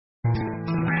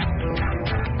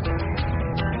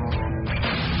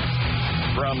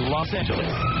Los Angeles.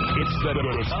 It's the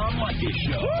Tom Leykis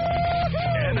Show.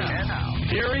 And now,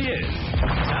 here he is,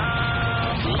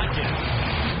 Tom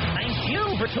Leykis. Thank you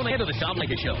for tuning into the Tom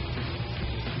Leykis Show.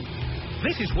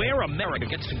 This is where America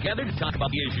gets together to talk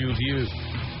about the issues you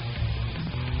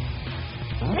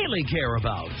really care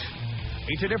about.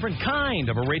 It's a different kind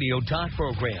of a radio talk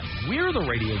program. We're the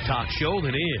radio talk show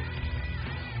that is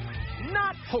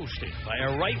not hosted by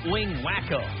a right-wing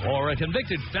wacko or a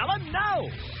convicted felon. No!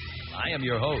 I am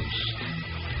your host.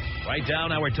 Write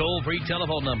down our toll-free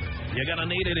telephone number. You're going to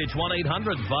need it. It's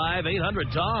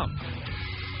 1-800-5800-TOM.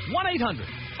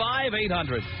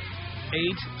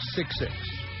 1-800-5800-866.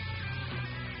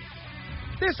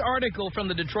 This article from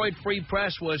the Detroit Free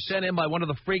Press was sent in by one of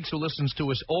the freaks who listens to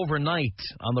us overnight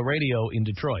on the radio in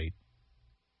Detroit.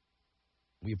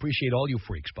 We appreciate all you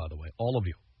freaks, by the way, all of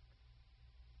you.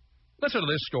 Listen to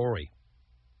this story.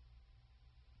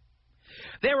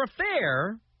 Their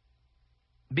affair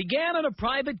began on a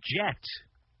private jet,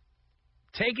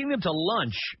 taking them to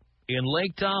lunch in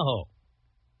Lake Tahoe.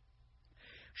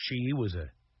 She was a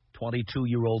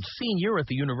 22-year-old senior at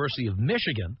the University of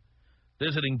Michigan,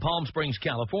 visiting Palm Springs,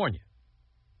 California.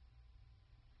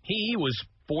 He was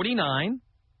 49,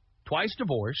 twice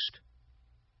divorced,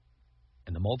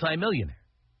 and a multimillionaire.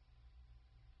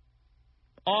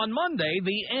 On Monday,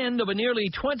 the end of a nearly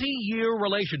 20-year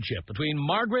relationship between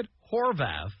Margaret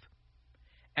Horvath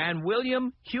and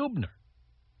William Huebner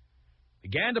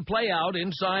began to play out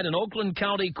inside an Oakland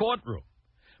County courtroom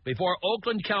before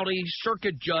Oakland County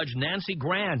Circuit Judge Nancy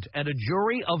Grant and a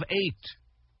jury of 8.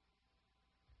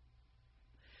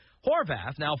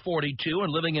 Horvath, now 42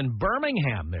 and living in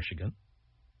Birmingham, Michigan,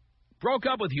 broke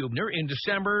up with Huebner in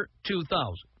December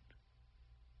 2000.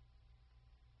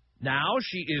 Now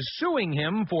she is suing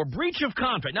him for breach of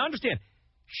contract. Now understand,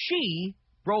 she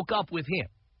broke up with him.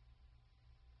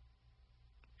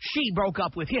 She broke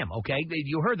up with him, okay?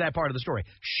 You heard that part of the story.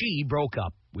 She broke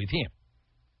up with him.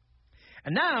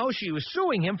 And now she was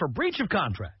suing him for breach of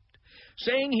contract,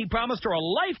 saying he promised her a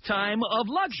lifetime of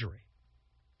luxury.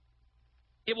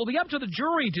 It will be up to the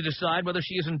jury to decide whether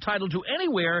she is entitled to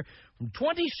anywhere from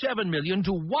 $27 million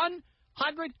to $160 million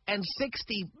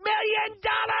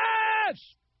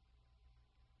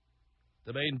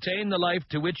to maintain the life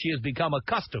to which she has become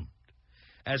accustomed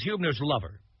as Huebner's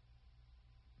lover.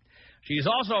 She is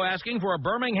also asking for a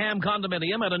Birmingham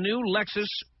condominium and a new Lexus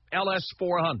LS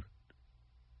 400.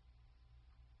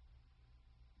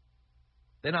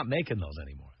 They're not making those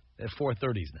anymore. They're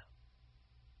 430s now.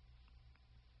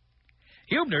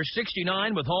 Huebner,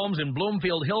 69, with homes in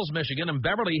Bloomfield Hills, Michigan, and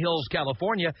Beverly Hills,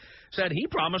 California, said he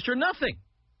promised her nothing.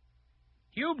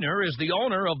 Huebner is the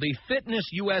owner of the Fitness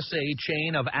USA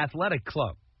chain of athletic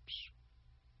clubs.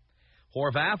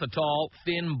 Horvath, a tall,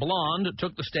 thin blonde,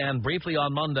 took the stand briefly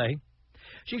on Monday.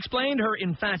 She explained her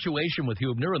infatuation with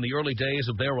Huebner in the early days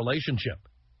of their relationship.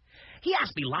 He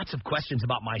asked me lots of questions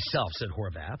about myself, said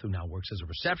Horvath, who now works as a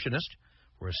receptionist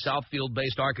for a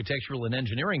Southfield-based architectural and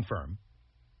engineering firm.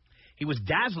 He was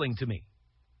dazzling to me.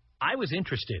 I was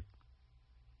interested.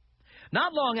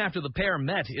 Not long after the pair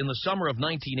met in the summer of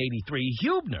 1983,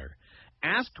 Huebner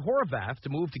asked Horvath to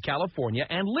move to California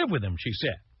and live with him, she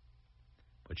said.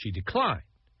 But she declined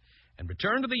and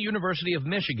returned to the University of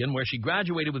Michigan, where she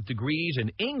graduated with degrees in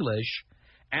English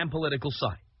and political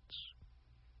science.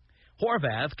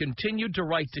 Horvath continued to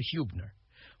write to Huebner,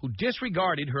 who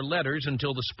disregarded her letters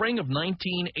until the spring of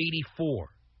 1984,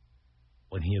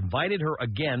 when he invited her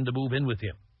again to move in with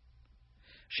him.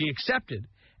 She accepted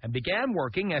and began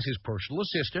working as his personal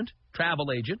assistant,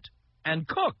 travel agent, and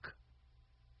cook.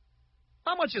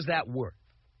 How much is that worth?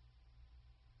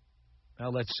 Now,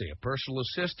 let's see. A personal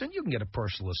assistant? You can get a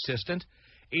personal assistant.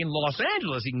 In Los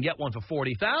Angeles, you can get one for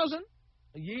 $40,000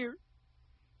 a year.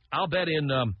 I'll bet in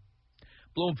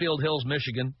Bloomfield Hills,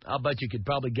 Michigan, I'll bet you could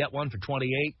probably get one for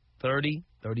 $28,000, $30,000,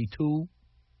 $32,000.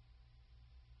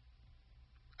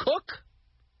 Cook?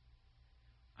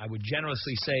 I would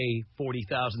generously say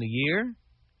 $40,000 a year.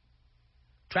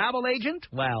 Travel agent?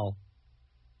 Well,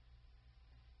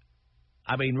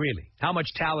 I mean, really, how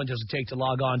much talent does it take to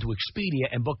log on to Expedia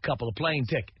and book a couple of plane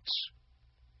tickets?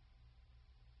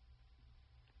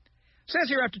 Says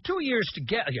here, after 2 years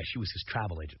together, yeah, she was his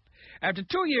travel agent. After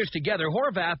 2 years together,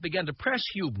 Horvath began to press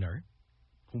Huebner,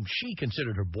 whom she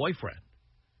considered her boyfriend,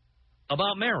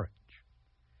 about marriage.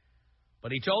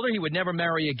 But he told her he would never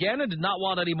marry again and did not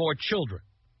want any more children.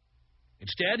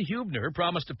 Instead, Huebner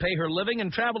promised to pay her living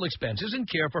and travel expenses and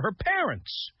care for her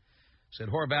parents, said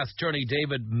Horvath's attorney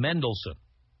David Mendelson.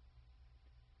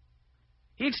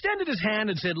 He extended his hand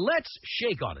and said, "Let's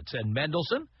shake on it," said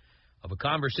Mendelson, of a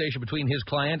conversation between his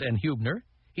client and Huebner.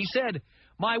 He said,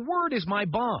 "My word is my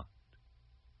bond."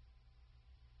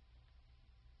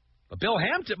 Bill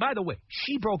Hampton, by the way,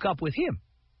 she broke up with him.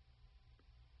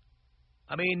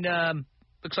 I mean,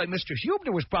 looks like Mr.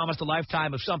 Huebner was promised a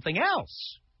lifetime of something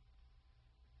else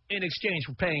in exchange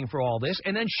for paying for all this,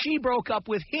 and then she broke up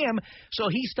with him, so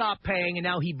he stopped paying, and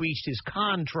now he breached his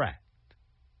contract.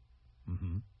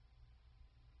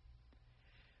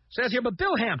 Says here, but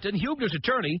Bill Hampton, Huebner's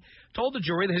attorney, told the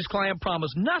jury that his client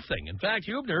promised nothing. In fact,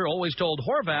 Huebner always told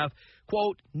Horvath,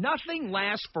 quote, nothing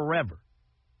lasts forever.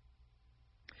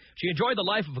 She enjoyed the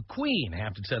life of a queen,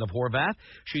 Hampton said of Horvath.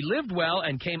 She lived well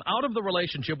and came out of the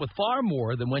relationship with far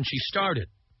more than when she started.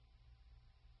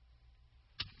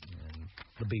 And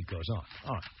the beat goes on.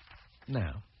 All right.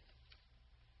 Now,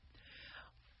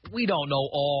 we don't know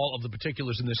all of the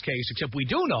particulars in this case, except we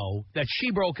do know that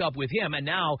she broke up with him, and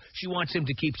now she wants him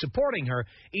to keep supporting her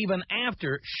even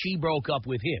after she broke up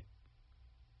with him.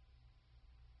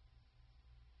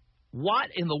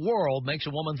 What in the world makes a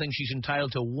woman think she's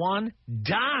entitled to one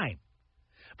dime?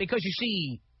 Because, you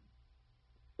see,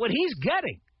 what he's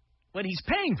getting, when he's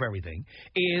paying for everything,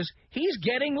 is he's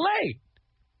getting laid.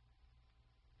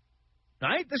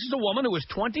 Right? This is a woman who is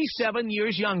 27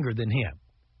 years younger than him.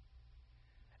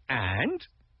 And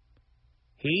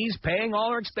he's paying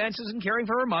all her expenses and caring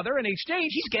for her mother. In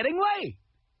exchange, he's getting laid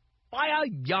by a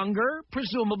younger,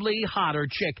 presumably hotter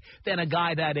chick than a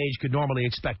guy that age could normally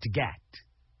expect to get.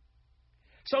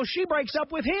 So she breaks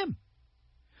up with him.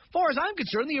 As far as I'm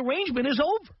concerned, the arrangement is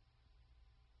over.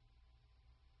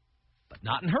 But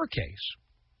not in her case.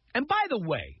 And by the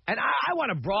way, and I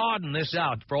want to broaden this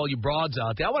out for all you broads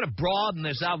out there. I want to broaden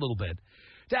this out a little bit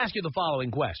to ask you the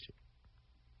following question.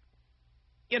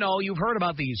 You know, you've heard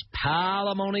about these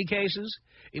Palimony cases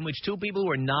in which two people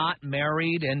who are not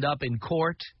married end up in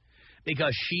court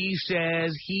because she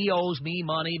says he owes me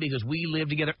money because we live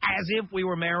together as if we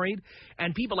were married.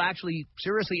 And people actually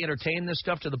seriously entertain this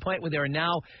stuff to the point where there are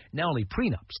now not only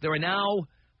prenups, there are now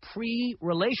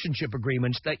pre-relationship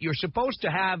agreements that you're supposed to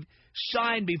have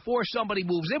signed before somebody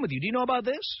moves in with you. Do you know about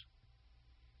this?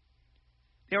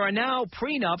 There are now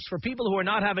prenups for people who are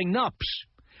not having nups.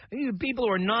 These are people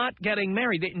who are not getting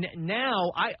married.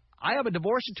 Now, I have a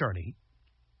divorce attorney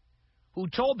who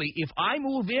told me if I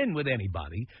move in with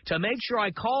anybody to make sure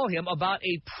I call him about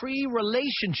a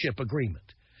pre-relationship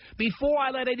agreement before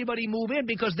I let anybody move in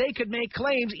because they could make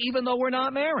claims even though we're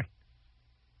not married.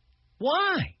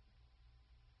 Why?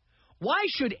 Why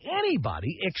should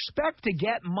anybody expect to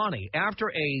get money after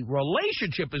a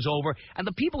relationship is over and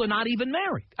the people are not even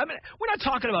married? I mean, we're not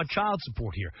talking about child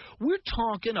support here. We're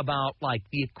talking about, like,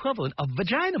 the equivalent of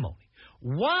vagina-money.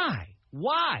 Why?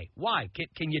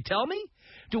 Can you tell me?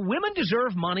 Do women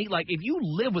deserve money? Like, if you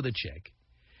live with a chick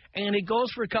and it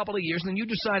goes for a couple of years and then you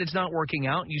decide it's not working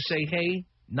out and you say, hey,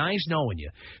 nice knowing you,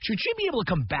 should she be able to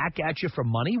come back at you for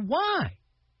money? Why?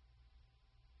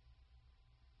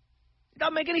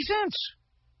 Doesn't make any sense.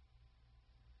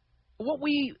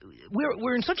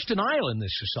 We're in such denial in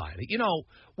this society. You know,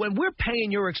 when we're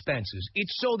paying your expenses,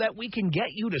 it's so that we can get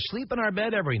you to sleep in our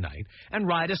bed every night and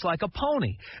ride us like a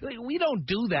pony. We don't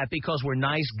do that because we're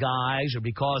nice guys or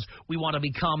because we want to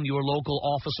become your local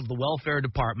office of the welfare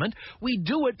department. We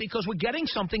do it because we're getting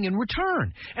something in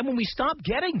return. And when we stop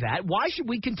getting that, why should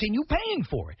we continue paying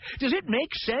for it? Does it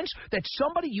make sense that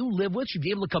somebody you live with should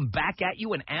be able to come back at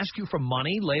you and ask you for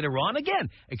money later on? Again,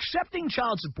 accepting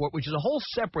child support, which is a whole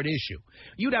separate issue.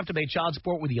 You'd have to pay child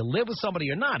support whether you live with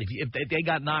somebody or not. If they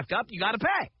got knocked up, you got to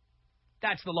pay.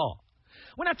 That's the law.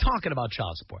 We're not talking about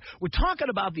child support. We're talking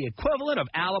about the equivalent of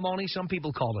alimony. Some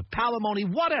people call it palimony,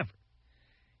 whatever.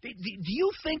 Do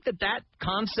you think that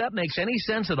concept makes any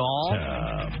sense at all?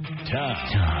 Tom.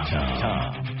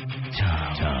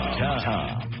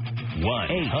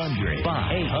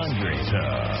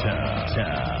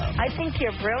 1-800-5800-TOM. I think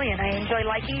you're brilliant. I enjoy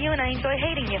liking you and I enjoy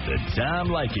hating you. The Tom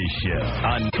Leykis Show.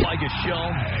 On Leykis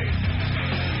Show.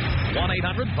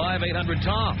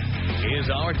 1-800-5800-TOM is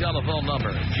our telephone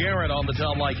number. Jared on the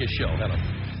Tom Leykis Show. Hello.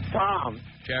 Tom.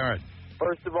 Jared.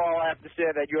 First of all, I have to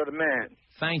say that you're the man.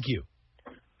 Thank you.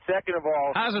 Second of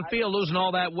all... How does it feel losing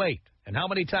all that weight? And how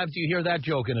many times do you hear that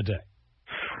joke in a day?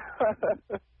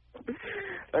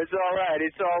 It's all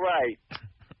right.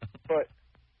 But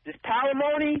this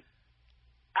palimony,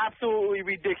 absolutely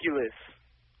ridiculous.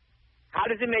 How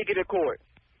does it make it a court?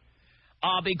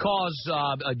 Because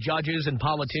judges and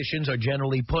politicians are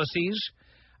generally pussies,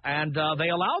 and they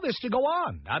allow this to go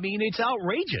on. I mean, it's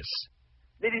outrageous.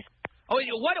 It is. Oh,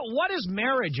 what is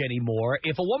marriage anymore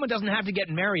if a woman doesn't have to get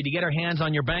married to get her hands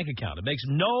on your bank account? It makes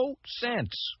no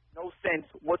sense. No sense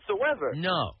whatsoever.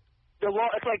 No. The law,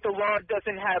 it's like the law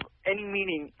doesn't have any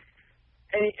meaning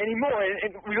anymore.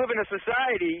 And we live in a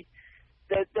society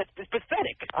that's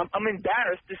pathetic. I'm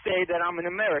embarrassed to say that I'm an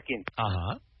American.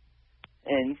 Uh-huh.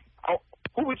 And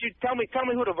who would you tell me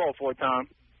who to vote for, Tom?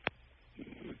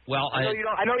 Well, I know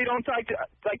you don't like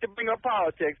to bring up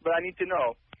politics, but I need to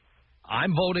know.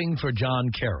 I'm voting for John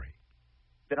Kerry.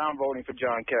 That I'm voting for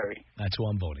John Kerry. That's who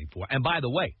I'm voting for. And by the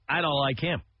way, I don't like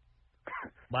him.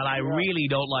 But I really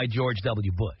don't like George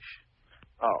W. Bush.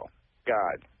 Oh,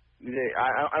 God.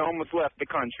 I almost left the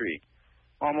country.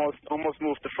 Almost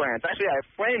moved to France. Actually, I have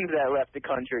friends that left the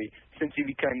country since he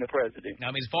became the president. Now,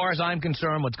 I mean, as far as I'm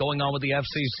concerned, what's going on with the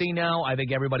FCC now, I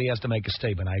think everybody has to make a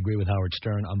statement. I agree with Howard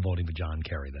Stern. I'm voting for John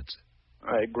Kerry. That's it.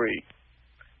 I agree.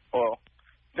 Well,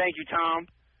 thank you, Tom.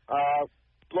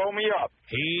 Blow me up.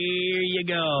 Here you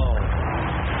go.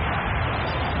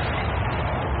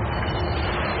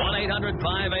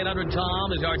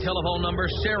 1-800-5800-TOM is our telephone number.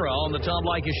 Sarah on the Tom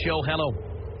Leykis show. Hello.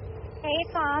 Hey,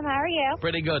 Tom. How are you?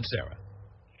 Pretty good, Sarah.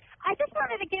 I just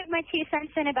wanted to give my 2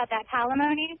 cents in about that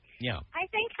palimony. Yeah. I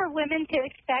think for women to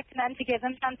expect men to give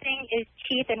them something is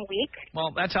cheap and weak.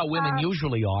 Well, that's how women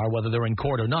usually are, whether they're in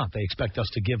court or not. They expect us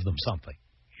to give them something.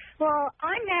 Well,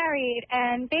 I'm married,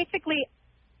 and basically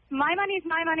my money is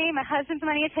my money. My husband's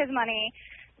money is his money.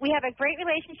 We have a great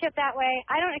relationship that way.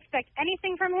 I don't expect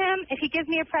anything from him. If he gives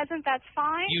me a present, that's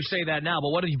fine. You say that now,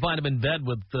 but what if you find him in bed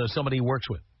with somebody he works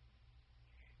with?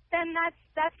 Then that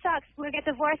sucks. We'll get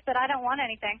divorced, but I don't want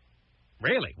anything.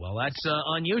 Really? Well, that's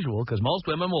unusual, because most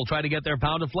women will try to get their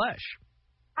pound of flesh.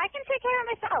 I can take care of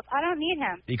myself. I don't need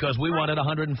him. Because we wanted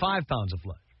 105 pounds of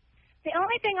flesh. The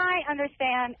only thing I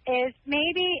understand is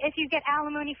maybe if you get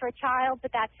alimony for a child,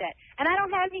 but that's it. And I don't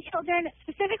have any children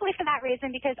specifically for that reason,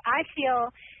 because I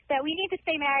feel that we need to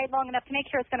stay married long enough to make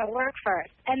sure it's going to work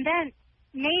first, and then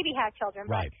maybe have children.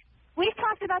 Right. But we've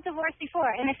talked about divorce before,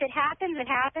 and if it happens, it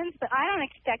happens, but I don't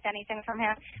expect anything from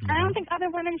him. And I don't think other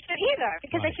women should either,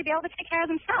 because they should be able to take care of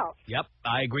themselves. Yep,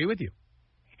 I agree with you.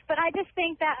 But I just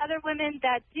think that other women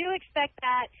that do expect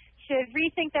that should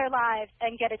rethink their lives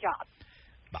and get a job.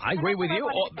 I agree with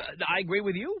you. I agree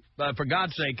with you. For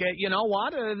God's sake, you know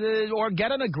what? Or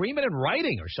get an agreement in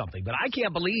writing or something. But I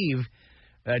can't believe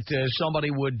that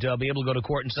somebody would be able to go to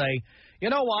court and say, you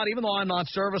know what? Even though I'm not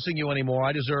servicing you anymore,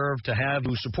 I deserve to have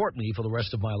you support me for the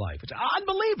rest of my life. It's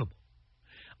unbelievable.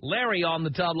 Larry on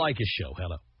the Tom Leykis show.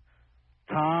 Hello.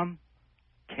 Tom,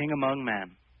 king among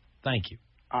men. Thank you.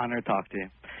 Honor to talk to you.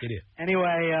 It is.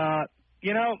 Anyway,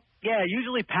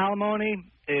 usually palimony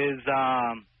is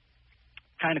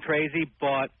kind of crazy,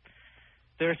 but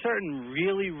there are certain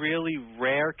really, really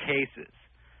rare cases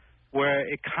where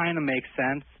it kind of makes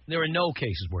sense. There are no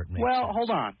cases where it makes sense. Well, hold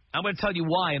on. I'm going to tell you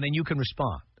why, and then you can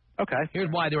respond. Okay. Here's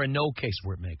why there are no cases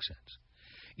where it makes sense.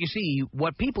 You see,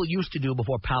 what people used to do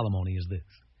before palimony is this.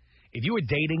 If you were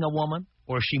dating a woman,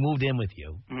 or if she moved in with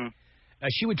you,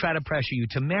 she would try to pressure you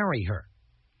to marry her.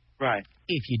 Right.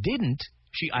 If you didn't,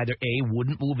 she either A,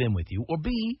 wouldn't move in with you, or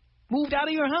B, moved out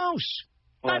of your house.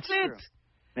 Well, that's it. True.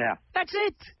 Yeah. That's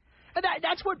it.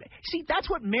 That's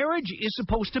what marriage is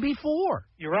supposed to be for.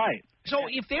 You're right. So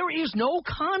if there is no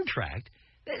contract,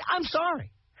 I'm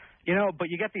sorry. You know, but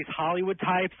you get these Hollywood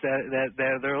types that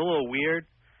they're a little weird,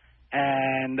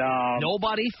 and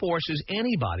nobody forces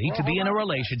anybody to be in a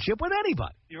relationship with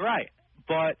anybody. You're right,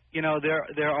 but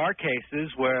there are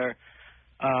cases where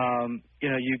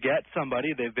you get somebody,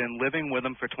 they've been living with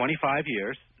them for 25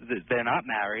 years, they're not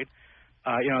married.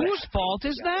 Whose fault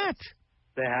is that?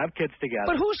 They have kids together.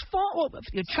 But whose fault? Well,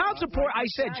 child support, I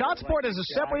said, child support is a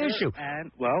separate issue. And,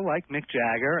 like Mick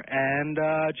Jagger and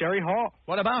Jerry Hall.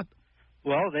 What about?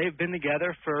 Well, they've been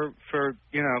together for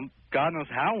God knows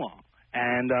how long.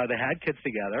 And they had kids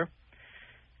together.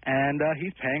 And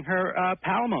he's paying her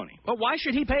palimony. But why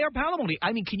should he pay her palimony?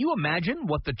 I mean, can you imagine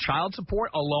what the child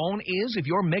support alone is if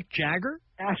you're Mick Jagger?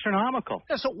 Astronomical.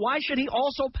 Yeah, so why should he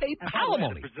also pay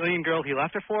palimony? The Brazilian girl he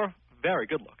left her for, very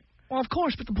good looking. Well, of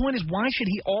course, but the point is, why should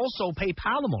he also pay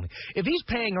palimony? If he's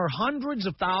paying her hundreds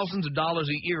of thousands of dollars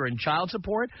a year in child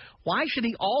support, why should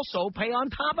he also pay on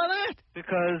top of that?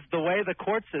 Because the way the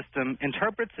court system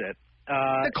interprets it...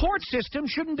 the court system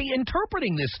shouldn't be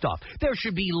interpreting this stuff. There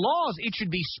should be laws. It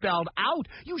should be spelled out.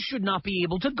 You should not be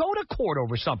able to go to court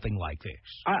over something like this.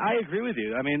 I agree with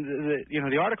you. I mean,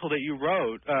 the article that you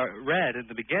read in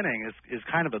the beginning is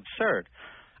kind of absurd.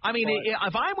 I mean,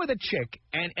 if I'm with a chick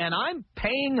and I'm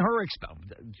paying her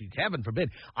heaven forbid,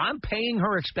 I'm paying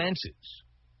her expenses,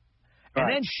 and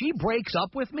then she breaks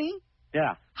up with me,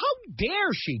 yeah, how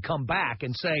dare she come back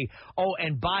and say, oh,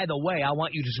 and by the way, I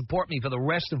want you to support me for the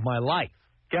rest of my life?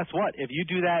 Guess what? If you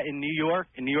do that in New York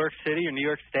City, or New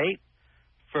York State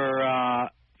for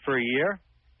a year,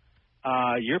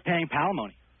 you're paying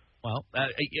palimony. Well,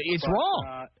 it's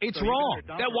wrong. It's so wrong.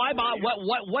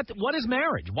 What is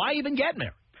marriage? Why even get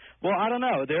married? Well, I don't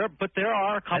know. There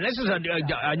are a couple. And this is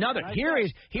another.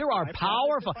 Here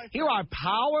are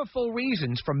powerful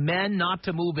reasons for men not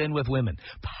to move in with women.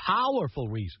 Powerful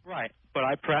reasons. Right. But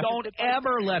I prefaced Don't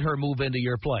ever let her move into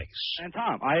your place. And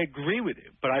Tom, I agree with you,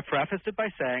 but I prefaced it by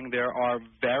saying there are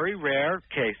very rare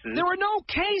cases. There are no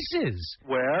cases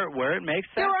where it makes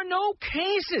sense. There are no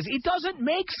cases. It doesn't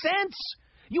make sense.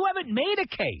 You haven't made a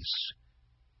case.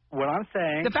 What I'm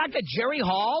saying... The fact that Jerry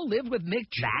Hall lived with Mick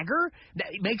Jagger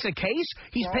makes a case.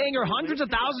 He's paying her hundreds of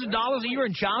thousands of dollars a year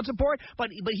in child support, but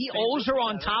he owes her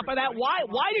on top of that. Why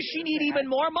does she need even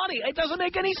more money? It doesn't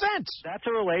make any sense. That's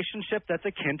a relationship that's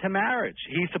akin to marriage.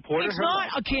 He supported her... It's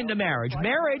not akin to marriage.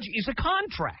 Marriage is a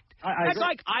contract. That's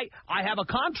like, I have a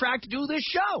contract to do this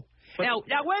show. Now,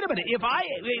 wait a minute.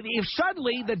 If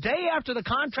suddenly, the day after the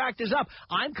contract is up,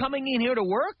 I'm coming in here to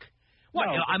work... What,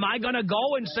 am I going to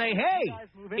go and say, hey,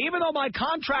 even though my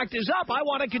contract is up, I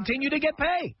want to continue to get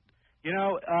paid? You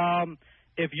know,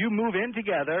 if you move in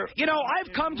together... You know,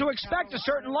 I've come to expect a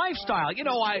certain lifestyle. You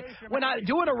know, when I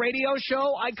doing a radio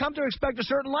show, I come to expect a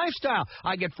certain lifestyle.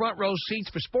 I get front row seats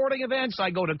for sporting events. I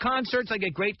go to concerts. I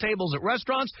get great tables at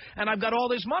restaurants. And I've got all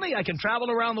this money. I can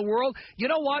travel around the world. You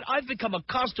know what? I've become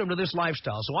accustomed to this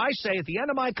lifestyle. So I say at the end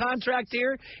of my contract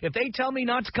here, if they tell me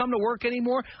not to come to work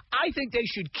anymore, I think they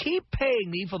should keep paying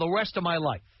me for the rest of my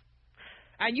life.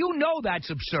 And you know that's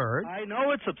absurd. I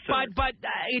know it's absurd. But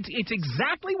it's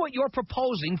exactly what you're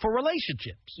proposing for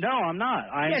relationships. No, I'm not.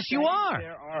 Yes, you are.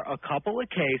 There are a couple of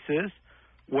cases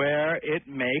where it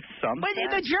makes some sense. But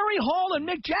in the Jerry Hall and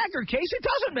Mick Jagger case, it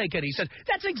doesn't make any sense.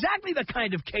 That's exactly the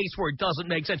kind of case where it doesn't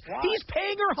make sense. Why? He's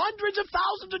paying her hundreds of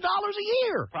thousands of dollars a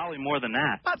year. Probably more than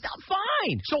that.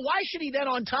 Fine. So why should he then,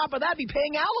 on top of that, be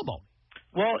paying alimony?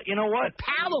 Well, you know what?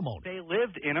 Palimony. They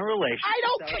lived in a relationship. I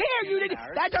don't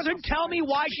care. That doesn't tell me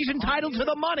why she's entitled to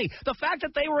the money. The fact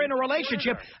that they were in a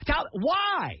relationship.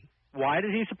 Why? Why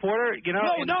did he support her? You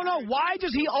know. No. Why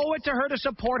does he owe it to her to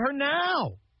support her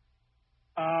now?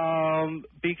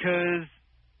 Because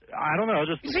I don't know.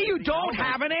 Just see, you don't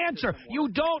have an answer. You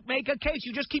don't make a case.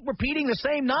 You just keep repeating the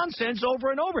same nonsense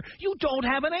over and over. You don't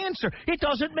have an answer. It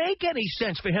doesn't make any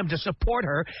sense for him to support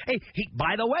her. Hey,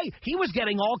 by the way, he was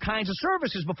getting all kinds of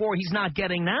services before he's not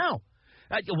getting now.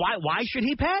 Why should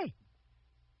he pay?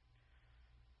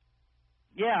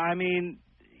 Yeah, I mean,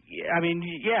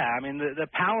 the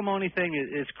Palimony thing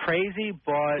is crazy,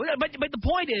 but the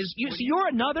point is, you're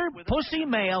another pussy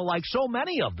male like so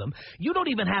many of them. You don't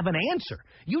even have an answer.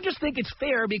 You just think it's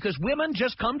fair because women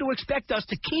just come to expect us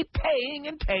to keep paying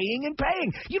and paying and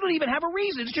paying. You don't even have a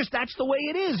reason. It's just that's the way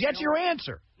it is. That's your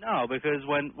answer. No, because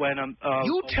when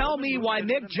you tell me why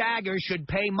Mick Jagger should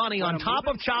pay money on top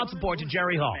of child support to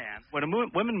Jerry Hall. When a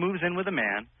woman moves in with a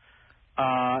man.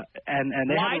 And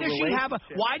they why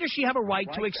does she have a right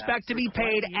to expect to be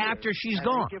paid after she's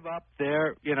gone? They give up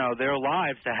their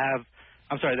lives to have,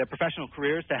 their professional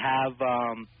careers to have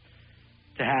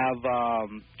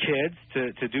kids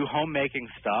to do homemaking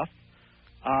stuff.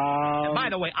 And by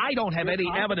the way, I don't have any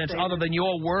evidence other than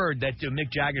your word that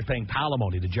Mick Jagger's paying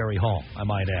palimony to Jerry Hall, I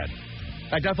might add. In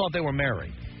fact, I thought they were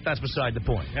married. That's beside the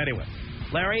point. Anyway,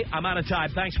 Larry, I'm out of time.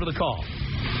 Thanks for the call.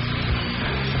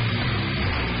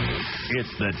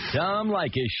 It's the Tom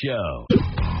Leykis Show.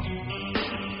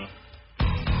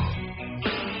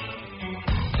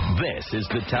 This is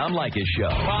the Tom Leykis Show.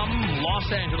 From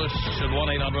Los Angeles at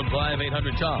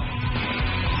 1-800-5800-TOM.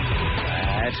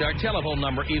 That's our telephone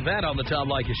number. Yvette on the Tom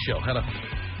Leykis Show. Hello.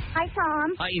 Hi,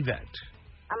 Tom. Hi, Yvette.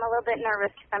 I'm a little bit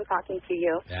nervous because I'm talking to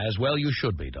you. As well you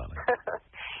should be, darling.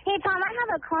 Hey, Tom, I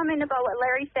have a comment about what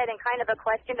Larry said and kind of a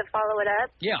question to follow it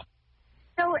up. Yeah.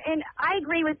 So, and I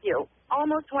agree with you,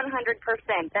 almost 100%.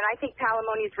 And I think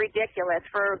palimony is ridiculous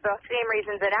for the same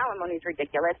reasons that alimony is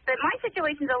ridiculous. But my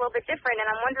situation's a little bit different, and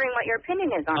I'm wondering what your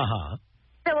opinion is on it.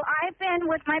 So I've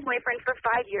been with my boyfriend for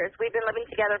 5 years. We've been living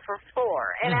together for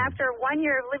 4. And after 1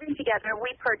 year of living together, we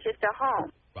purchased a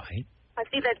home. Right. I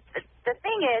see that the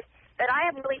thing is that I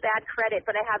have really bad credit,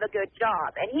 but I have a good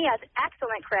job. And he has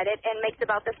excellent credit and makes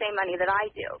about the same money that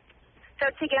I do. So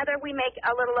together we make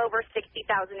a little over $60,000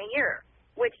 a year,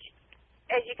 which,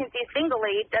 as you can see,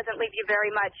 singly doesn't leave you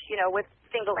very much, with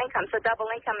single income. So double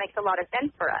income makes a lot of sense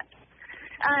for us.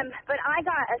 But I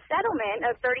got a settlement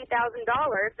of $30,000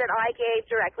 that I gave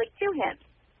directly to him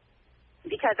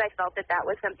because I felt that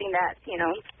was something that, it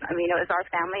was our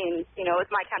family and, it was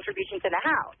my contribution to the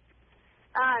house.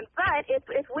 But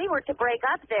if we were to break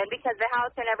up then, because the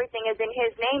house and everything is in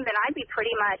his name, then I'd be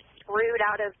pretty much screwed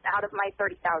out of my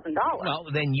 $30,000. Well,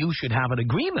 then you should have an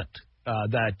agreement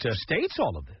that states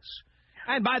all of this.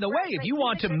 And by the way, if you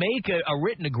want to make a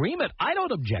written agreement, I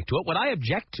don't object to it. What I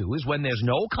object to is when there's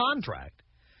no contract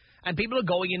and people are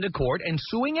going into court and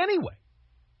suing anyway.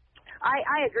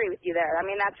 I agree with you there. I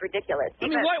mean, that's ridiculous. I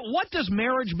mean, what does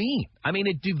marriage mean? I mean,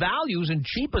 it devalues and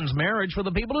cheapens marriage for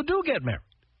the people who do get married.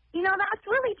 You know, that's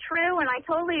really true, and I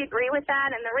totally agree with that.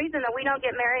 And the reason that we don't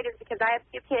get married is because I have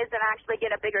 2 kids and actually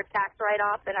get a bigger tax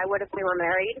write-off than I would if we were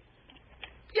married.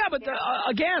 Yeah, but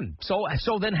again, so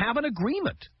then have an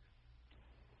agreement.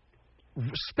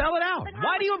 Spell it out.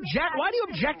 Why do you object? Why do you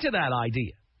object to that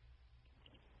idea?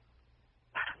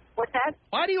 What's that?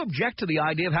 Why do you object to the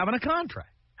idea of having a contract?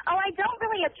 Oh, I don't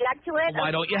really object to it. Why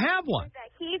don't you have one?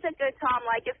 He's a good Tom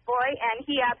Leykis boy, and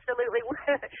he absolutely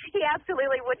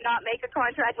would not make a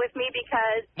contract with me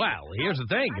because... Well, here's the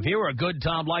thing. If he were a good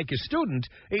Tom Leykis student,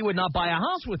 he would not buy a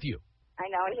house with you. I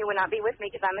know, and he would not be with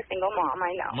me because I'm a single mom, I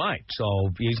know. Right,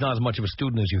 so he's not as much of a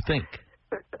student as you think.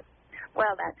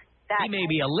 Well, that... He may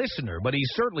be a listener, but he's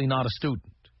certainly not a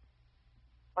student.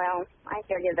 Well, I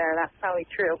hear you there. That's probably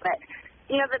true, but...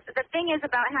 You know, the thing is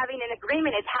about having an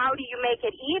agreement is how do you make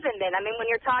it even then? I mean,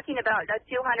 when you're talking about a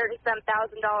 $200,000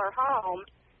 home,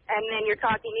 and then you're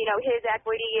talking, you know, his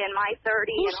equity and my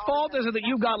 30. Whose fault is it that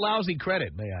you've got lousy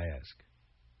credit, may I ask?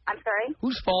 I'm sorry?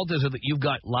 Whose fault is it that you've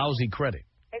got lousy credit?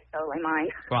 It's totally mine.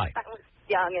 Right. I was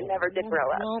young and never did grow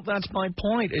up. Well, that's my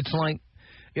point. It's like,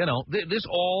 you know, this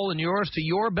all inures to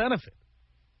your benefit.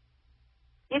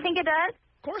 You think it does?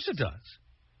 Of course it does.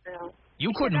 No.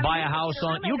 You couldn't buy a house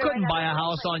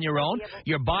on your own.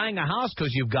 You're buying a house because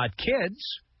you've got kids.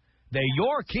 They're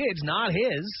your kids, not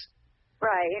his.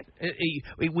 Right.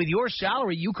 With your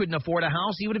salary, you couldn't afford a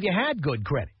house even if you had good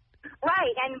credit.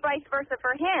 Right, and vice versa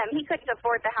for him. He couldn't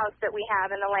afford the house that we have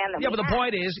and the land that we have. Yeah, but the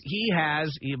point is, he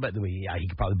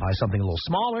could probably buy something a little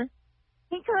smaller.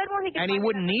 He could, well, he could. And he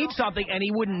wouldn't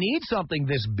need something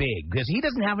this big because he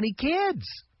doesn't have any kids.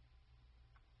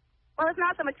 Well, it's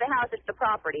not so much the house; it's the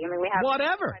property. I mean, we have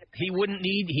whatever. He wouldn't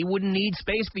need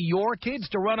space for your kids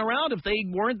to run around if they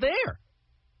weren't there.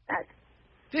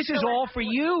 This is all for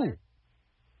you.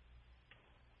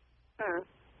 All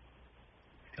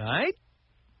right.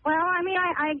 Well, I mean,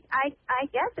 I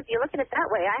guess if you look at it that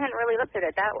way, I hadn't really looked at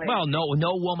it that way. Well,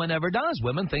 no woman ever does.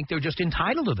 Women think they're just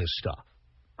entitled to this stuff.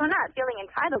 Well, I'm not feeling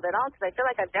entitled at all because I feel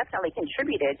like I've definitely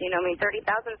contributed. You know, I mean, $30,000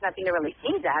 is nothing to really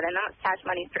sneeze at, and that's cash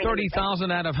money.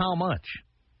 $30,000 out of how much?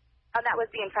 Oh, that was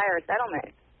the entire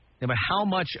settlement. Yeah, but how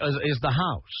much is the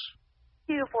house?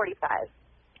 $245.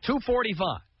 $245.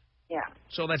 Yeah.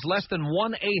 So that's less than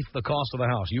 1/8 the cost of the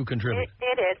house. You contribute.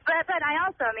 It is, but I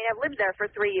also, I mean, I've lived there for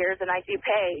 3 years, and I do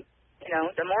pay, you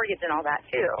know, the mortgage and all that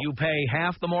too. You pay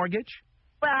half the mortgage?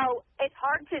 Well, it's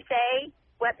hard to say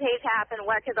what pays half and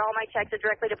what, because all my checks are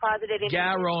directly deposited into...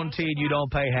 Guaranteed you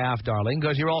don't pay half, darling,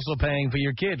 because you're also paying for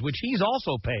your kids, which he's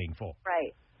also paying for.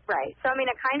 Right. So, I mean,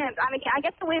 I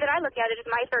guess the way that I look at it is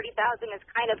my $30,000 is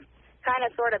kind of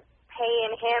sort of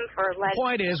paying him for... The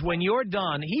point is, when you're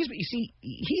done,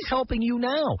 he's helping you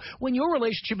now. When your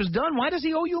relationship is done, why does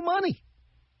he owe you money?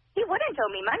 He wouldn't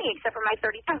owe me money except for my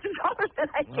 $30,000 that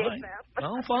I gave him.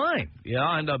 Oh, fine. Yeah,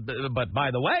 and but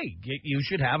by the way, you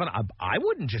should have I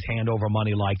wouldn't just hand over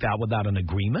money like that without an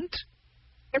agreement.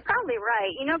 You're probably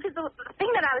right. You know, because the thing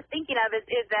that I was thinking of is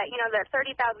that, you know, the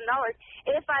 $30,000,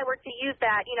 if I were to use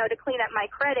that, you know, to clean up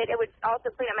my credit, it would also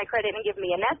clean up my credit and give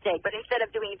me a nest egg. But instead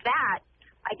of doing that,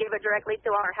 I give it directly to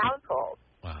our household.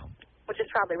 Wow. Which is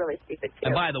probably really stupid, too.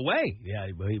 And by the way,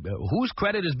 whose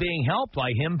credit is being helped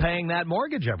by him paying that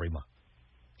mortgage every month?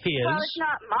 His. Well, it's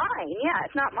not mine. Yeah,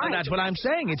 it's not mine. And that's what I'm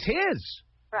saying. It's his.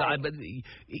 Right. But the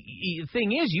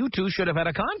thing is, you two should have had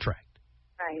a contract.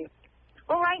 Right.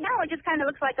 Well, right now, it just kind of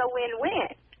looks like a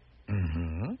win-win.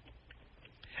 Mm-hmm.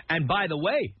 And by the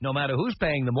way, no matter who's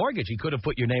paying the mortgage, he could have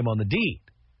put your name on the deed.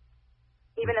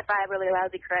 Even if I have really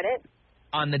lousy credit?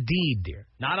 On the deed, dear.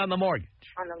 Not on the mortgage.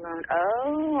 On the loan.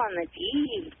 Oh, on the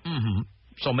deed. Mm-hmm.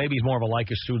 So maybe he's more of a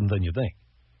Leykis student than you think.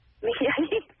 Yeah,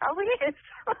 he probably is.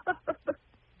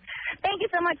 Thank you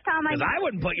so much, Tom. Because I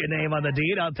wouldn't put your name on the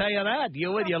deed, I'll tell you that.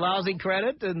 You with your lousy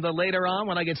credit, and later on,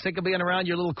 when I get sick of being around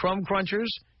your little crumb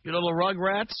crunchers, your little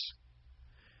rugrats,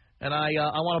 and I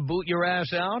want to boot your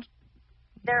ass out.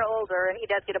 They're older, and he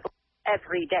does get a boot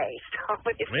every day. So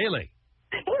really?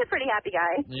 He's a pretty happy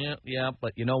guy. Yeah,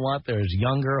 but you know what? There's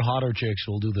younger, hotter chicks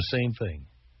who'll do the same thing.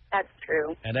 That's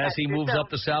true. And as he moves up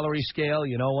the salary scale,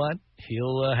 you know what?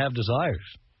 He'll have desires.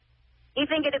 You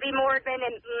think it'd be more than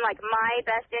in, like, my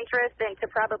best interest than to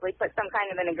probably put some kind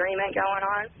of an agreement going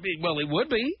on? Well, it would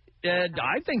be.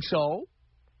 I think so.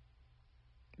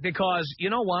 Because, you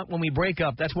know what? When we break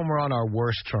up, that's when we're on our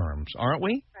worst terms, aren't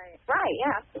we? Right,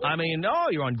 yeah. I mean, no,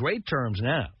 you're on great terms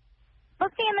now. Well,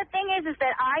 see, and the thing is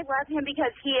that I love him because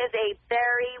he is a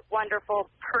very wonderful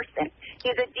person.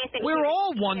 He's a decent. We're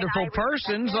all wonderful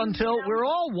persons until we're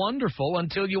all wonderful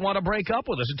until you want to break up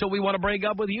with us, until we want to break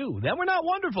up with you. Then we're not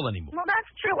wonderful anymore. Well,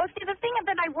 that's true. Well, see, the thing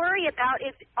that I worry about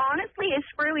is, honestly, is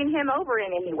screwing him over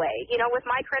in any way. You know, with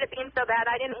my credit being so bad,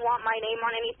 I didn't want my name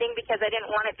on anything because I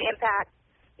didn't want it to impact,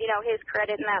 you know, his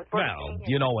credit and that sort of thing. Well,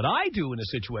 you know what I do in a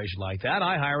situation like that?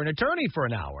 I hire an attorney for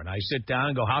an hour, and I sit down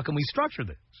and go, how can we structure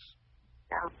this?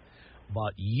 No.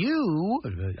 But you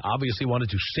obviously wanted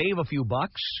to save a few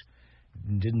bucks,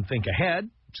 didn't think ahead,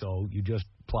 so you just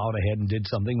plowed ahead and did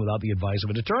something without the advice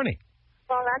of an attorney.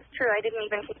 Well, that's true. I didn't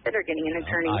even consider getting an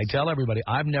attorney. I tell everybody,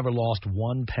 I've never lost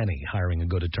one penny hiring a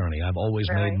good attorney. I've always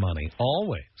made money.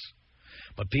 Always.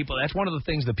 But people, that's one of the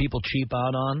things that people cheap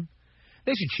out on.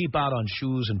 They should cheap out on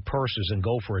shoes and purses and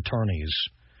go for attorneys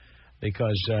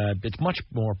because it's much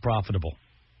more profitable.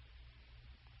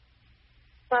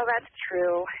 Well, that's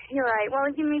true. You're right. Well,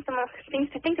 give me some things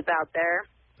to think about there.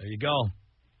 There you go. All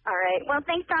right. Well,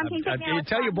 thanks, Tom. Can you take me out?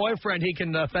 Tell your boyfriend he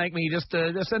can thank me. Just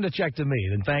send a check to me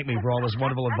and thank me for all this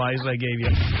wonderful advice I gave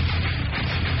you.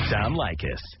 Tom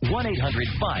Leykis.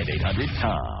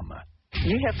 1-800-5800-TOM.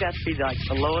 You have got to be like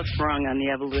the lowest rung on the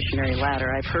evolutionary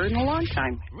ladder I've heard in a long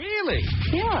time. Really?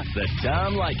 Yeah. The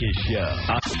Tom Leykis Show.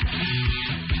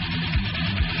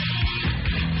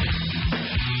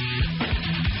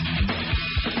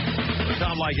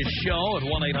 Tom Leykis Show at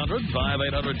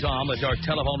 1-800-5800-TOM. That's our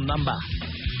telephone number.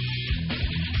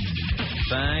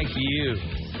 Thank you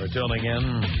for tuning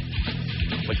in.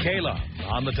 Michaela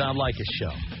on the Tom Leykis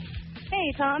Show.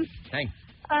 Hey, Tom. Hey.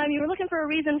 You were looking for a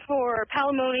reason for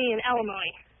palimony and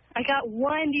alimony. I got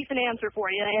one decent answer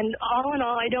for you, and all in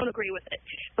all, I don't agree with it.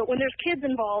 But when there's kids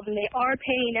involved and they are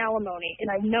paying alimony, and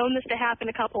I've known this to happen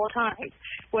a couple of times,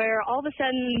 where all of a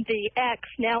sudden the ex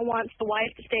now wants the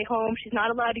wife to stay home. She's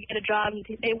not allowed to get a job, and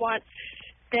they want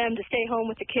them to stay home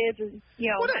with the kids. And, you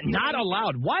know, not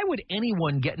allowed. Why would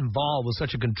anyone get involved with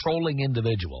such a controlling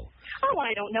individual? Oh,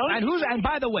 I don't know. And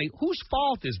by the way, whose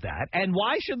fault is that? And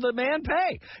why should the man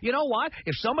pay? You know what?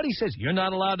 If somebody says you're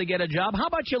not allowed to get a job, how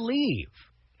about you leave?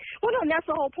 Well, no, and that's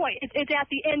the whole point. It's at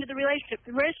the end of the relationship.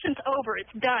 The relationship's over.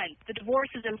 It's done. The divorce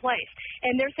is in place.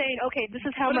 And they're saying, okay, this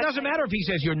is how much... But it doesn't matter if he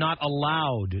says you're not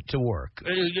allowed to work.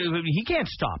 He can't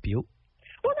stop you.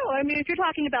 Well, no, I mean, if you're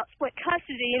talking about split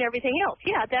custody and everything else,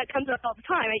 yeah, that comes up all the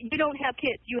time. You don't have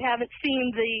kids. You haven't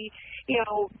seen the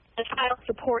child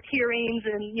support hearings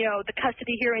and, the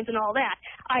custody hearings and all that.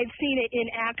 I've seen it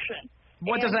in action.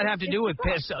 What does that have to do with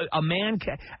a man?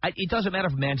 It doesn't matter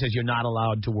if a man says you're not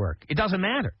allowed to work. It doesn't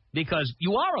matter because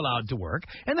you are allowed to work,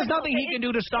 and there's nothing he can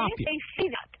do to stop you. If they see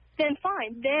that, then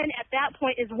fine. Then at that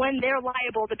point is when they're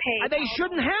liable to pay. They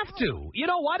shouldn't have to. You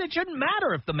know what? It shouldn't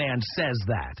matter if the man says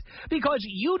that because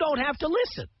you don't have to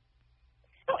listen.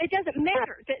 No, it doesn't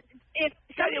matter.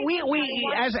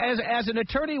 As an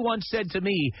attorney once said to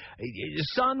me,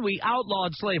 son, we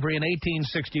outlawed slavery in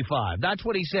 1865. That's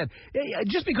what he said.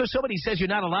 Just because somebody says you're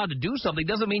not allowed to do something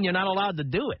doesn't mean you're not allowed to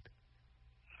do it.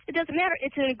 It doesn't matter.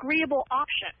 It's an agreeable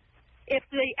option. If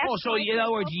the so in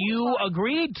other words, you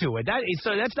agreed to it.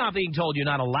 So that's not being told you're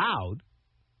not allowed.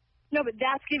 No, but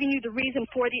that's giving you the reason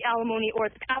for the alimony or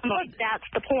the palimony. That's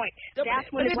the point.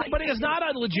 That's when but it is not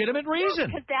a legitimate reason.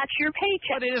 Because that's your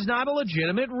paycheck. But it is not a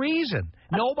legitimate reason.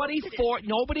 Nobody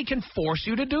can force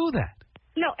you to do that.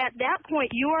 No, at that point,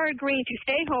 you are agreeing to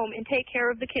stay home and take care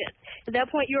of the kids. At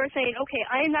that point, you are saying, okay,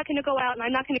 I am not going to go out and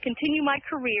I'm not going to continue my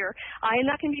career. I am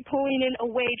not going to be pulling in a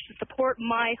wage to support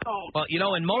my home. Well,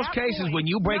 in most cases, when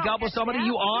you break up with somebody,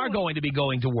 you are going to be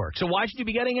going to work. So why should you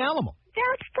be getting alimony?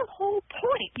 That's the whole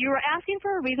point. You are asking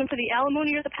for a reason for the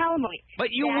alimony or the palimony.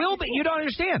 But you will be. You don't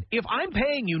understand. If I'm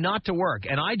paying you not to work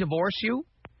and I divorce you,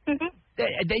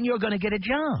 then you're going to get a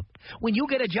job. When you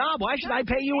get a job, why should I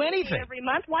pay you anything? Every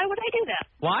month? Why would I do that?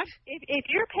 What? If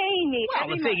you're paying me every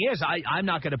month. Well, the thing is, I'm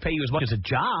not going to pay you as much as a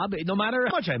job, no matter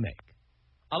how much I make.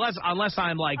 Unless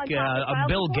I'm like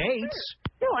Bill Gates.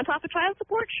 Sure. No, on top of child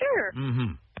support, sure.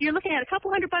 Mm-hmm. You're looking at a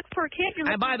couple $100 per kid.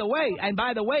 And by the way,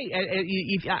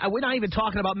 we're not even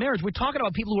talking about marriage. We're talking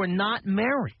about people who are not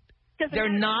married.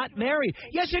 They're not married.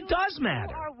 Yes, it does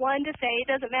matter. You are one to say it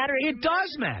doesn't matter. It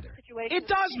does matter. It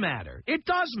does matter. It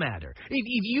does matter.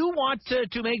 If you want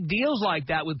to make deals like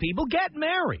that with people, get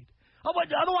married. Oh,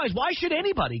 but otherwise, why should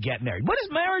anybody get married? What does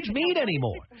marriage mean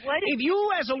anymore? If you,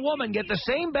 as a woman, get the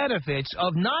same benefits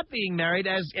of not being married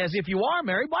as if you are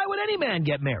married, why would any man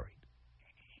get married?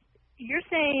 You're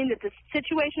saying that the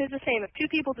situation is the same. If two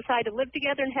people decide to live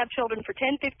together and have children for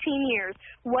 10, 15 years,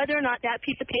 whether or not that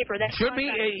piece of paper, that should be,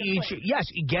 yes,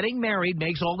 getting married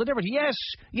makes all the difference.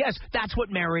 Yes, that's what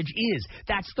marriage is.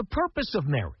 That's the purpose of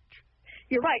marriage.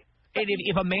 You're right. And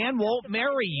if a man won't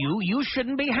marry you, you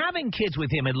shouldn't be having kids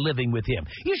with him and living with him.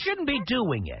 You shouldn't be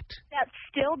doing it. That's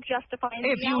still justifying.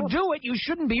 If you do it, you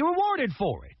shouldn't be rewarded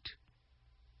for it.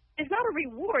 It's not a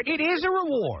reward. It is a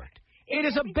reward. It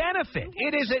is a benefit.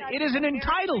 It is an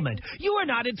entitlement. You are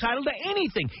not entitled to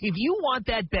anything. If you want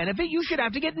that benefit, you should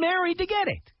have to get married to get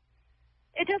it.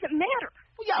 It doesn't matter.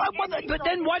 Yeah, but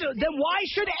then why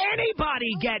should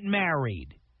anybody get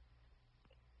married?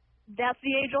 That's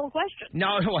the age-old question.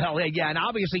 No, well, yeah, and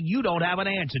obviously you don't have an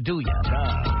answer, do you?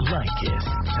 Leykis.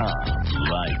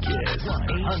 Leykis.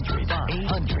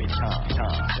 800-Tom.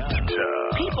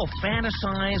 People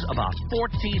fantasize about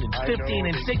 14 and 15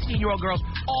 and 16-year-old girls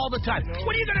all the time.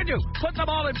 What are you going to do? Put them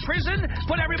all in prison?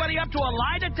 Put everybody up to a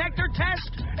lie detector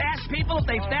test? Ask people if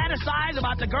they fantasize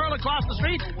about the girl across the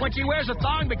street when she wears a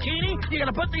thong bikini? You're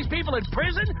going to put these people in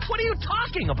prison? What are you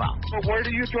talking about? But where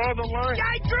do you draw the line?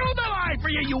 I drew the line for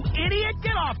you, you idiot.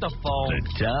 Get off the phone.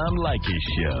 The Tom Leykis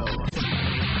Show.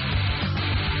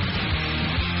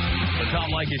 The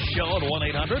Tom Leykis Show at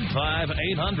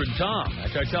 1-800-5800-TOM.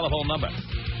 That's our telephone number.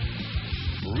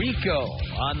 Rico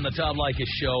on the Tom Leykis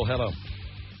Show. Hello.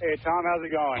 Hey, Tom, how's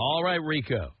it going? All right,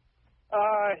 Rico.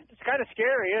 It's kind of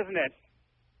scary, isn't it?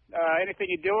 Anything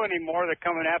you do anymore, they're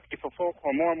coming after you for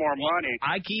more and more money.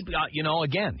 I keep,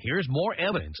 again, here's more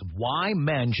evidence of why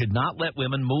men should not let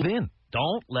women move in.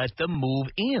 Don't let them move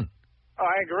in. Oh,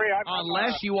 I agree.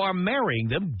 Unless you are marrying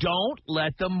them, don't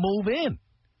let them move in.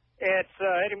 It's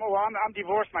anymore. Well, I'm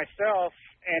divorced myself,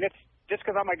 and it's just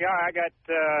because I'm a guy. I got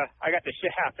the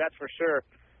shaft, that's for sure.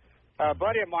 A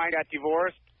buddy of mine got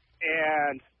divorced,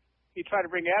 and he tried to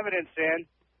bring evidence in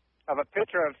of a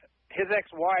picture of his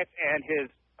ex-wife and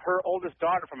her oldest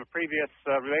daughter from a previous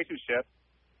relationship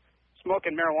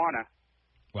smoking marijuana.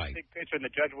 Right. Big picture, and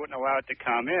the judge wouldn't allow it to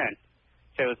come in.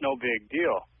 Said it was no big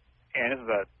deal. And this is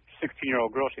a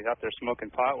 16-year-old girl she's out there smoking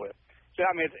pot with. So,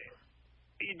 I mean,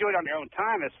 you do it on your own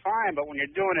time, it's fine, but when you're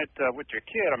doing it with your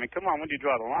kid, I mean, come on, when do you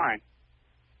draw the line?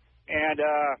 And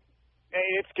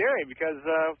it's scary because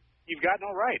you've got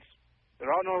no rights.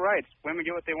 There are no rights. Women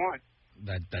get what they want.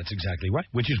 That's exactly right,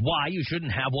 which is why you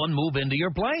shouldn't have one move into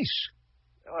your place.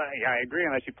 Yeah, I agree,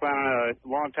 unless you plan on a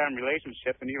long-time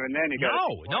relationship, and even then you got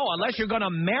No, unless you're going to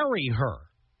marry her.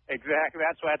 Exactly,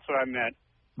 that's what I meant.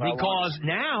 Because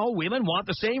now women want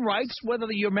the same rights whether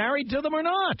you're married to them or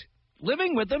not.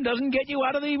 Living with them doesn't get you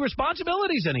out of the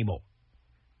responsibilities anymore.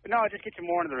 No, it just gets you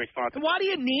more into the responsibilities. Why do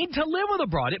you need to live with a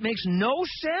broad? It makes no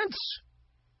sense.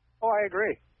 Oh, I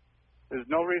agree. There's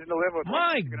no reason to live with her.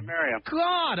 My You're going to marry him.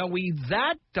 God, are we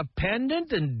that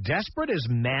dependent and desperate as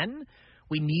men?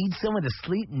 We need someone to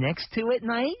sleep next to at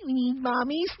night. We need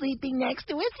mommy sleeping next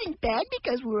to us in bed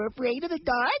because we're afraid of the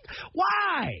dark.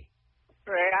 Why?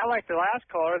 Right, I like the last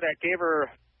caller that gave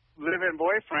her live-in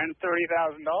boyfriend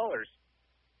 $30,000.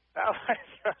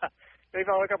 Maybe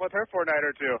I'll look up with her for a night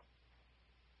or two.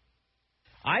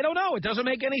 I don't know. It doesn't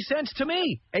make any sense to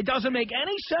me. It doesn't make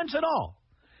any sense at all.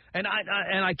 And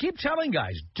I keep telling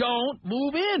guys, don't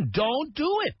move in. Don't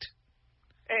do it.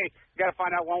 Hey, you got to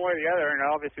find out one way or the other, and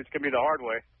obviously it's going to be the hard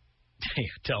way.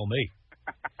 Tell me.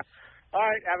 All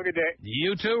right, have a good day.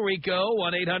 You too, Rico.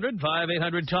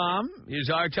 1-800-5800-TOM is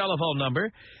our telephone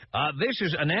number. This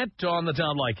is Annette on the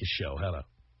Tom Leykis Show. Hello.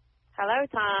 Hello,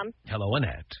 Tom. Hello,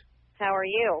 Annette. How are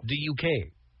you? Do you care?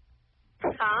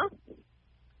 Huh?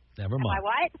 Never mind. My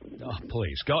what? Oh,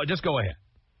 please. Just go ahead.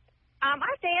 I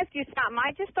have to ask you something.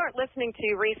 I just started listening to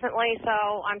you recently,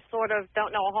 so I'm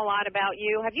don't know a whole lot about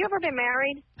you. Have you ever been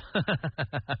married?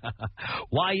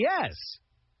 Why, yes.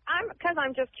 Because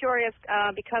I'm just curious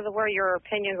because of where your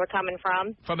opinions were coming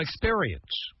from. From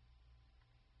experience.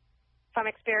 From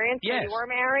experience? Yes. So you were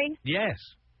married? Yes.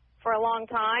 For a long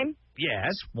time?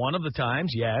 Yes. One of the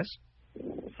times, yes.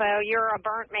 So you're a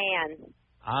burnt man.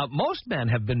 Most men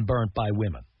have been burnt by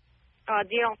women.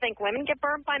 Do you don't think women get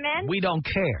burnt by men? We don't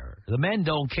care. The men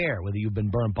don't care whether you've been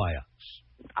burnt by us.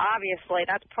 Obviously.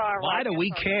 That's probably Why do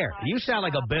we care? You sound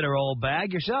like a bitter old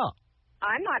bag yourself.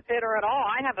 I'm not bitter at all.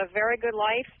 I have a very good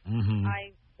life. Mm-hmm.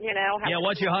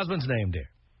 What's your husband's name, dear?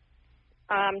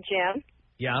 Jim.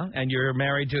 Yeah, and you're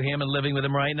married to him and living with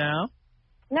him right now?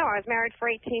 No, I was married for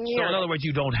 18 years. So, in other words,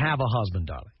 you don't have a husband,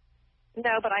 darling?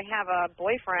 No, but I have a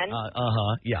boyfriend.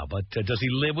 Yeah, but does he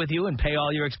live with you and pay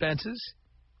all your expenses?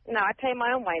 No, I pay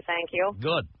my own way, thank you.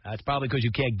 Good. That's probably because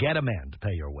you can't get a man to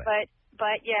pay your way.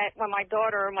 But yet, when my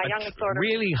youngest daughter...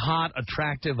 Really hot,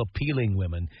 attractive, appealing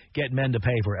women get men to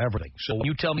pay for everything. So when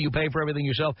you tell me you pay for everything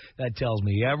yourself, that tells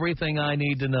me everything I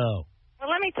need to know. Well,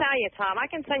 let me tell you, Tom, I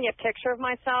can send you a picture of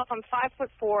myself. I'm 5'4",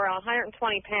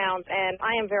 120 pounds, and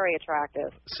I am very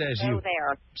attractive. Says Go you.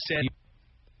 there. Said you.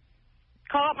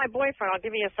 Call up my boyfriend. I'll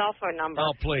give you a cell phone number.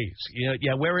 Oh, please.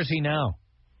 Yeah, where is he now?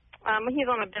 He's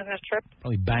on a business trip.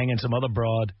 Probably banging some other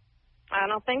broad. I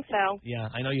don't think so. Yeah,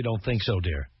 I know you don't think so,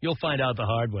 dear. You'll find out the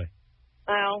hard way.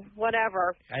 Well,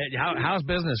 whatever. How's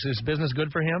business? Is business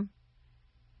good for him?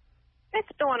 It's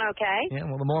doing okay. Yeah,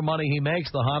 well, the more money he makes,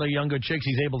 the hotter, younger chicks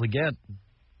he's able to get.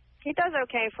 He does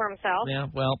okay for himself. Yeah,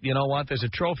 well, you know what? There's a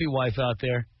trophy wife out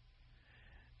there.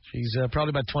 She's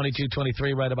probably about 22,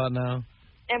 23 right about now.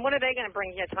 And what are they going to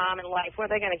bring you, Tom, in life? What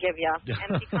are they going to give you?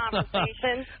 Empty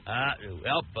conversation?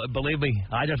 Well, believe me,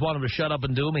 I just want him to shut up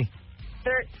and do me.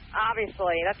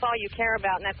 Obviously, that's all you care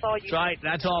about, and that's all you... That's right.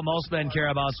 That's all most men care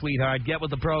about, sweetheart. Get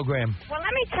with the program. Well, let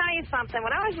me tell you something.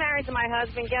 When I was married to my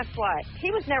husband, guess what?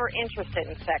 He was never interested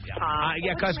in sex, Tom.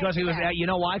 Yeah, because he was... You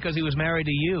know why? Because he was married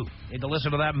to you. You need to listen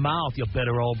to that mouth, you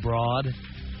bitter old broad.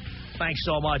 Thanks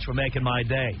so much for making my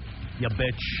day, you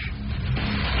bitch.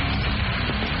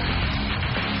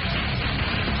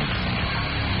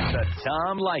 The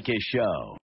Tom Leykis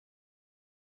Show.